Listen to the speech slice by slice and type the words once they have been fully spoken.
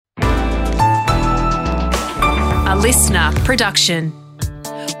listener production.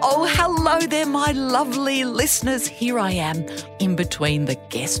 Oh, hello there, my lovely listeners. Here I am in between the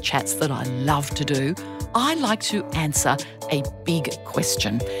guest chats that I love to do. I like to answer a big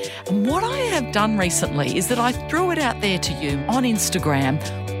question. And what I have done recently is that I threw it out there to you on Instagram.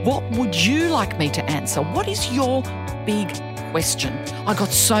 What would you like me to answer? What is your big question? I got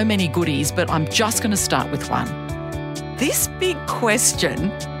so many goodies, but I'm just going to start with one. This big question,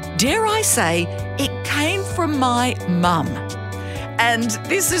 dare I say, it came from my mum. And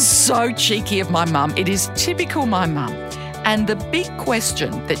this is so cheeky of my mum. It is typical my mum. And the big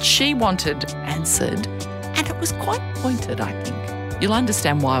question that she wanted answered, and it was quite pointed, I think. You'll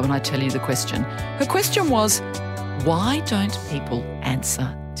understand why when I tell you the question. Her question was, why don't people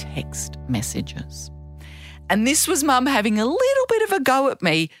answer text messages? And this was mum having a little bit of a go at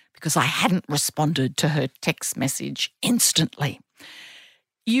me because I hadn't responded to her text message instantly.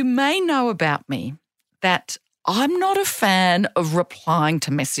 You may know about me that I'm not a fan of replying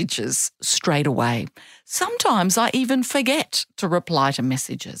to messages straight away. Sometimes I even forget to reply to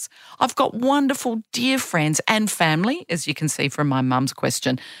messages. I've got wonderful, dear friends and family, as you can see from my mum's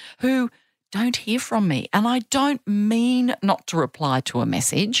question, who don't hear from me. And I don't mean not to reply to a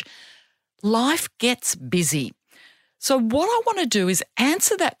message. Life gets busy. So what I want to do is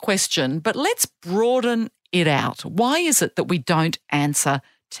answer that question, but let's broaden it out. Why is it that we don't answer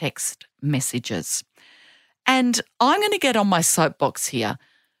text messages? And I'm going to get on my soapbox here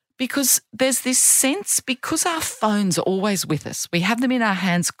because there's this sense, because our phones are always with us, we have them in our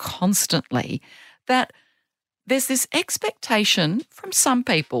hands constantly, that there's this expectation from some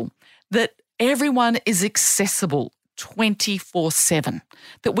people that everyone is accessible 24/7,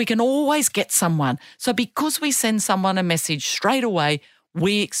 that we can always get someone. So because we send someone a message straight away,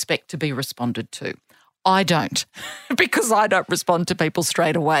 we expect to be responded to. I don't, because I don't respond to people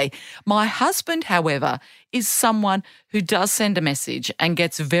straight away. My husband, however, is someone who does send a message and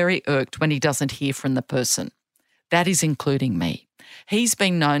gets very irked when he doesn't hear from the person. That is including me. He's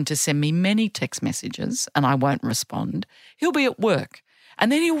been known to send me many text messages and I won't respond. He'll be at work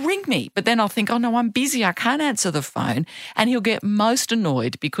and then he'll ring me, but then I'll think, oh no, I'm busy, I can't answer the phone. And he'll get most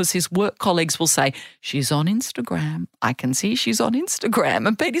annoyed because his work colleagues will say, she's on Instagram. I can see she's on Instagram.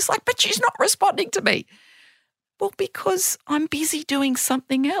 And Peter's like, but she's not responding to me. Well, because I'm busy doing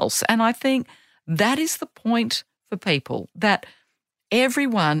something else. And I think that is the point for people, that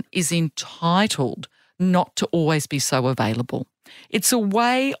everyone is entitled not to always be so available. It's a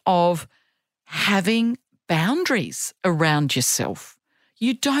way of having boundaries around yourself.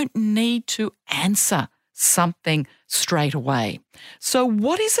 You don't need to answer something straight away. So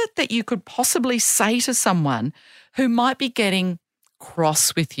what is it that you could possibly say to someone who might be getting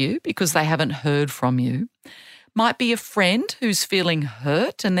cross with you because they haven't heard from you? Might be a friend who's feeling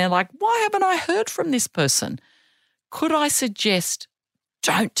hurt and they're like, why haven't I heard from this person? Could I suggest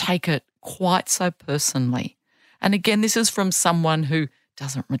don't take it quite so personally? And again, this is from someone who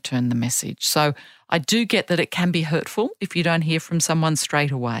doesn't return the message. So I do get that it can be hurtful if you don't hear from someone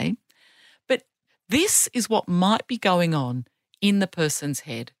straight away. But this is what might be going on in the person's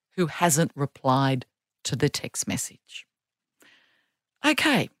head who hasn't replied to the text message.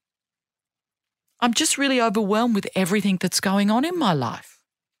 Okay, I'm just really overwhelmed with everything that's going on in my life.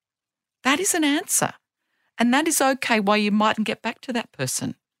 That is an answer. And that is okay why you mightn't get back to that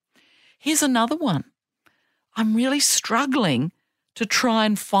person. Here's another one. I'm really struggling to try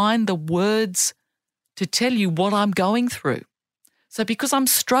and find the words to tell you what I'm going through. So because I'm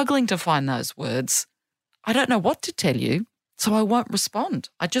struggling to find those words, I don't know what to tell you, so I won't respond.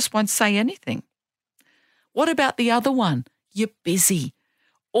 I just won't say anything. What about the other one? You're busy.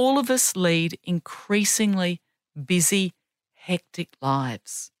 All of us lead increasingly busy, hectic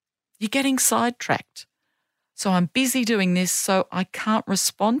lives. You're getting sidetracked. So I'm busy doing this, so I can't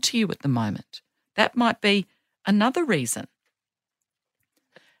respond to you at the moment. That might be another reason.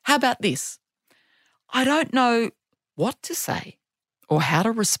 How about this? I don't know what to say or how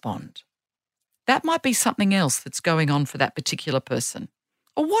to respond. That might be something else that's going on for that particular person.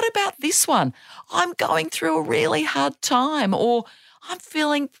 Or what about this one? I'm going through a really hard time, or I'm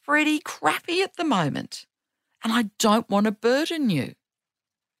feeling pretty crappy at the moment and I don't want to burden you.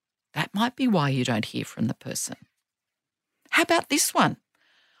 That might be why you don't hear from the person. How about this one?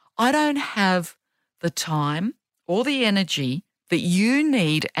 I don't have the time or the energy that you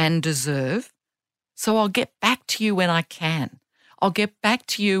need and deserve, so I'll get back to you when I can. I'll get back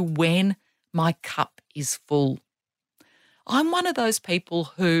to you when my cup is full. I'm one of those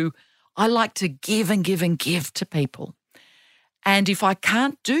people who I like to give and give and give to people. And if I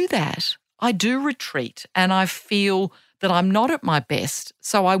can't do that, I do retreat and I feel that I'm not at my best,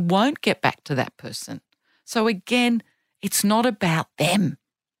 so I won't get back to that person. So again, it's not about them.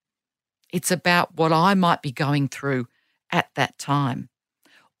 It's about what I might be going through at that time.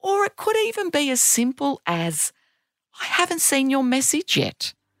 Or it could even be as simple as, I haven't seen your message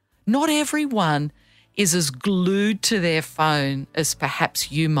yet. Not everyone is as glued to their phone as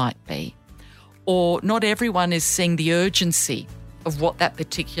perhaps you might be. Or not everyone is seeing the urgency of what that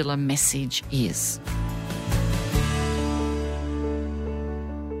particular message is.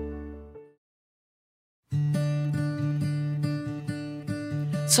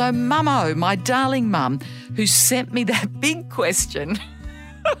 So Mummo, my darling mum, who sent me that big question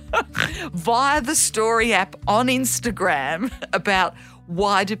via the story app on Instagram about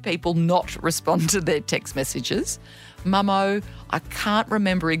why do people not respond to their text messages. Mummo, I can't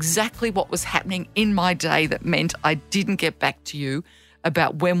remember exactly what was happening in my day that meant I didn't get back to you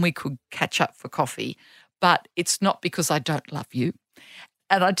about when we could catch up for coffee, but it's not because I don't love you.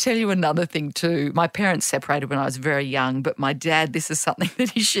 And I tell you another thing too. My parents separated when I was very young, but my dad, this is something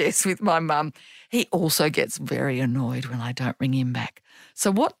that he shares with my mum. He also gets very annoyed when I don't ring him back.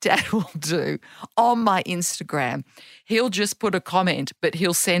 So what Dad will do on my Instagram, he'll just put a comment, but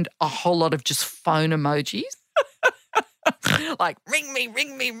he'll send a whole lot of just phone emojis. Like, ring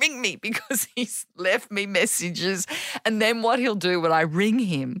me, because he's left me messages. And then what he'll do when I ring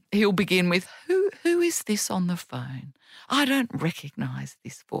him, he'll begin with, who is this on the phone? I don't recognise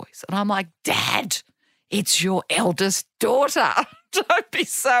this voice. And I'm like, Dad, it's your eldest daughter. Don't be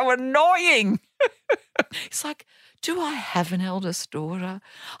so annoying. He's like, do I have an eldest daughter?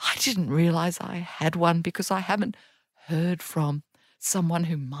 I didn't realise I had one because I haven't heard from someone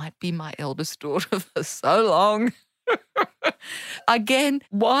who might be my eldest daughter for so long. Again,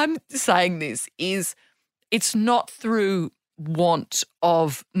 why I'm saying this is it's not through want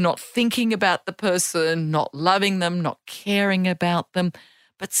of not thinking about the person, not loving them, not caring about them,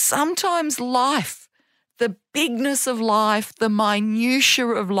 but sometimes life, the bigness of life, the minutiae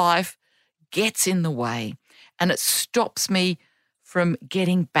of life gets in the way, and it stops me from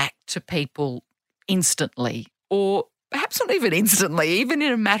getting back to people instantly, or perhaps not even instantly, even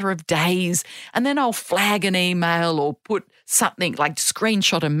in a matter of days. And then I'll flag an email or put something like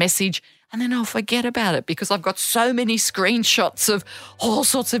screenshot a message, and then I'll forget about it because I've got so many screenshots of all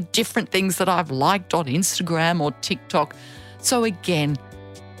sorts of different things that I've liked on Instagram or TikTok. So again,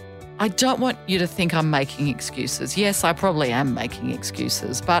 I don't want you to think I'm making excuses. Yes, I probably am making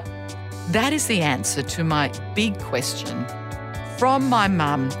excuses, but that is the answer to my big question from my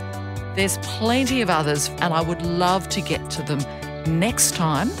mum. There's plenty of others, and I would love to get to them next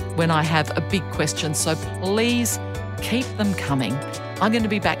time when I have a big question. So please keep them coming. I'm going to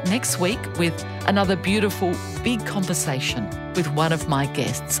be back next week with another beautiful, big conversation with one of my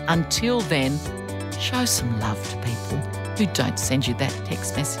guests. Until then, show some love to people who don't send you that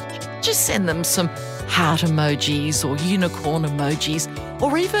text message. Just send them some heart emojis or unicorn emojis,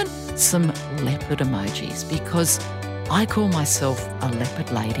 or even some leopard emojis, because I call myself a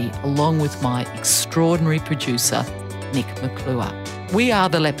leopard lady, along with my extraordinary producer, Nick McClure. We are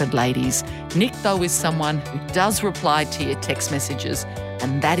the Leopard Ladies. Nick, though, is someone who does reply to your text messages,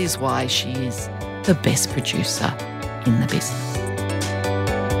 and that is why she is the best producer in the business.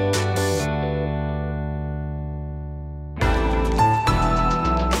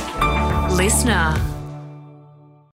 Listener.